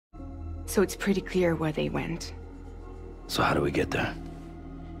So it's pretty clear where they went. So how do we get there?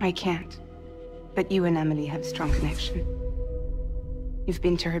 I can't. But you and Amelie have a strong connection. You've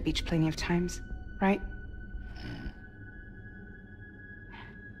been to her beach plenty of times, right?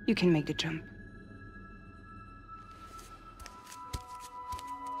 You can make the jump.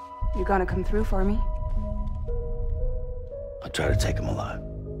 You gonna come through for me? I'll try to take him alive.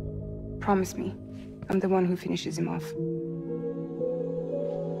 Promise me. I'm the one who finishes him off.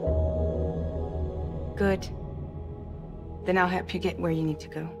 Good. Then I'll help you get where you need to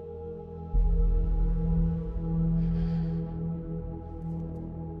go.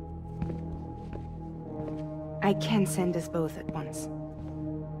 I can send us both at once.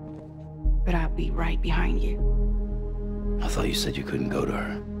 But I'll be right behind you. I thought you said you couldn't go to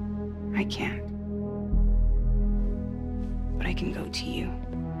her. I can't. But I can go to you.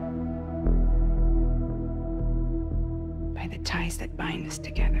 By the ties that bind us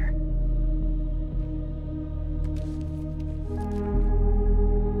together.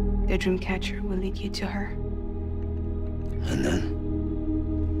 The Dreamcatcher will lead you to her. And then?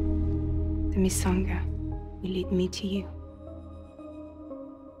 The Misanga will lead me to you.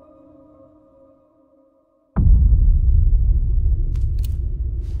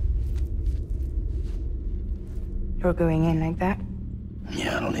 You're going in like that?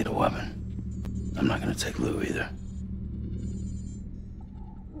 Yeah, I don't need a weapon. I'm not gonna take Lou either.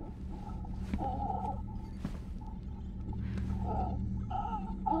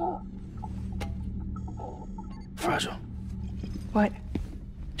 Fragile. What?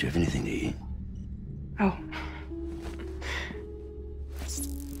 Do you have anything to eat? Oh.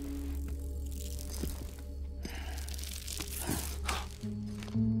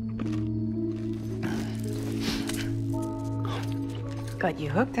 Got you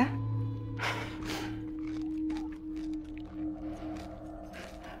hooked, huh?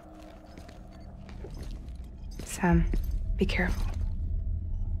 Sam, be careful.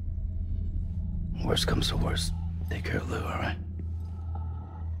 Worst comes to worst. Take care of Lou, all right?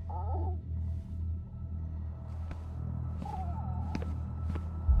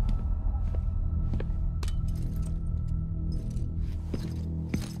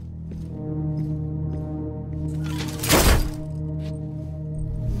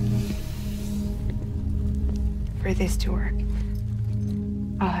 For this to work,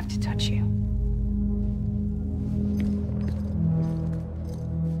 I'll have to touch you.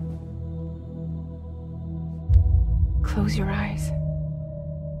 Close your eyes.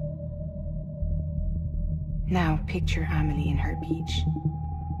 Now picture Amelie in her beach.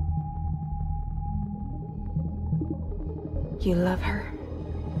 You love her,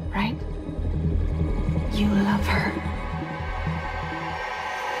 right? You love her.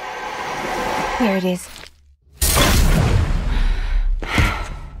 There it is.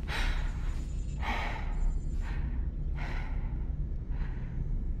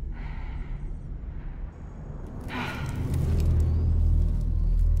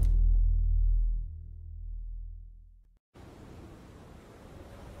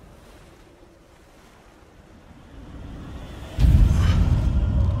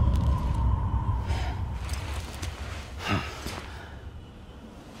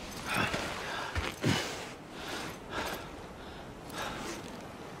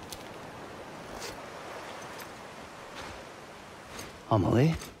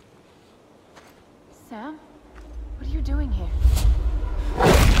 Amelie? Sam? What are you doing here?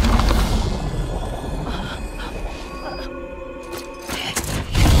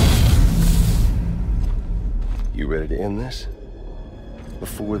 You ready to end this?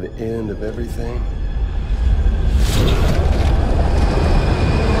 Before the end of everything?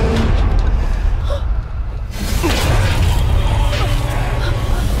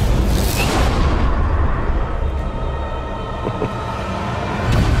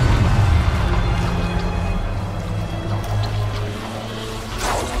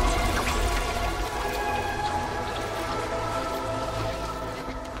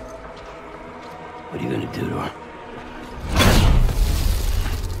 What are you gonna do to her?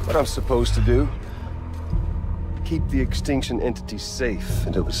 What I'm supposed to do? Keep the extinction entity safe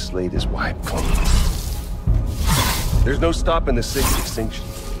until the slate is wiped clean. There's no stopping the sacred extinction.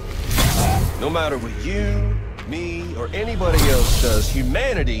 No matter what you, me, or anybody else does,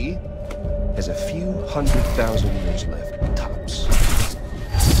 humanity has a few 100,000 years left, tops.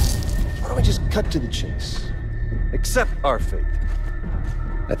 Why don't we just cut to the chase? Accept our fate.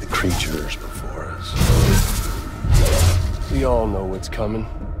 At the creatures before us. We all know what's coming.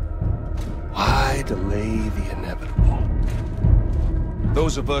 Why delay the inevitable?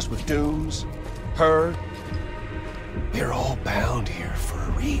 Those of us with dooms, her, We're all bound here for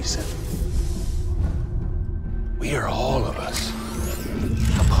a reason. We are all of us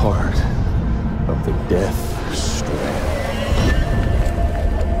a part of the Death Strand.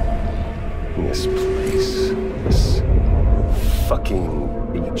 This place, this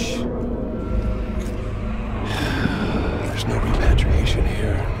fucking beach. There's no repatriation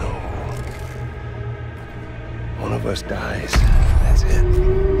here, no. One of us dies, that's it.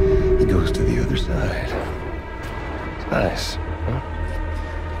 He goes to the other side. It's nice, huh?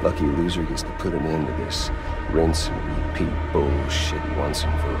 Lucky loser gets to put an end to this rinse and repeat bullshit once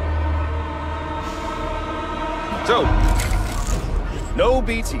and for all. So, no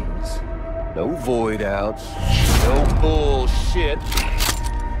BTs, no void outs, no bullshit.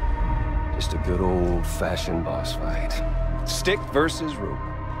 Just a good old-fashioned boss fight. Stick versus rope.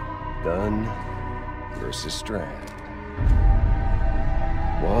 Gun versus strand.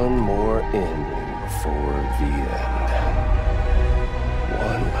 One more ending before the end.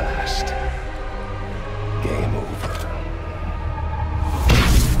 One last game over.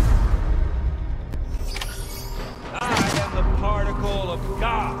 I am the particle of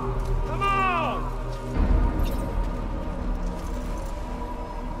God. Come on!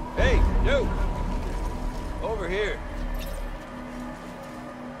 Hey, you! Over here.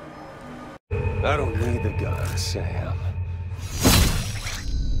 I don't need the gun, Sam.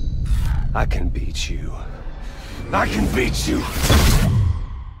 I can beat you. I can beat you!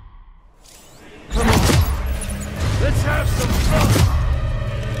 Come on! Let's have some fun!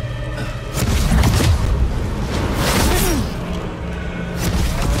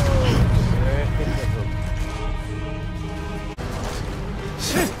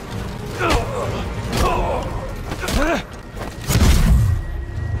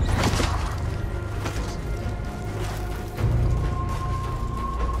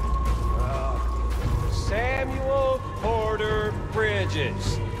 Samuel Porter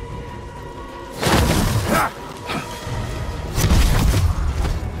Bridges.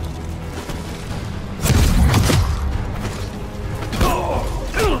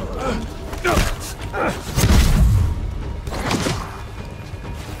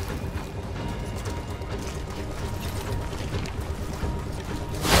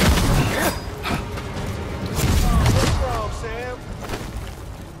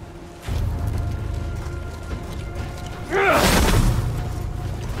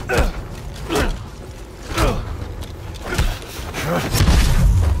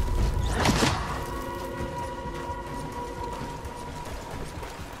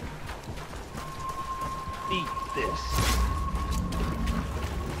 Eat this.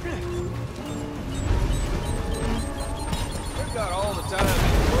 We've got all the time in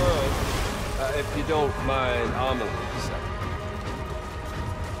the world, if you don't mind Amelie.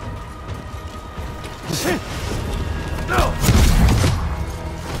 No!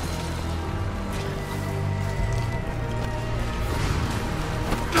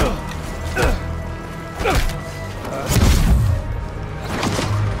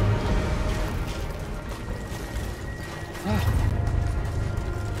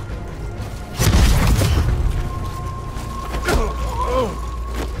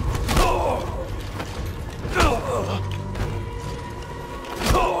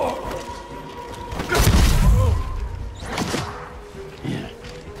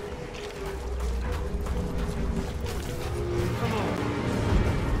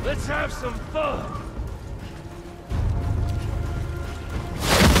 Let's have some fun!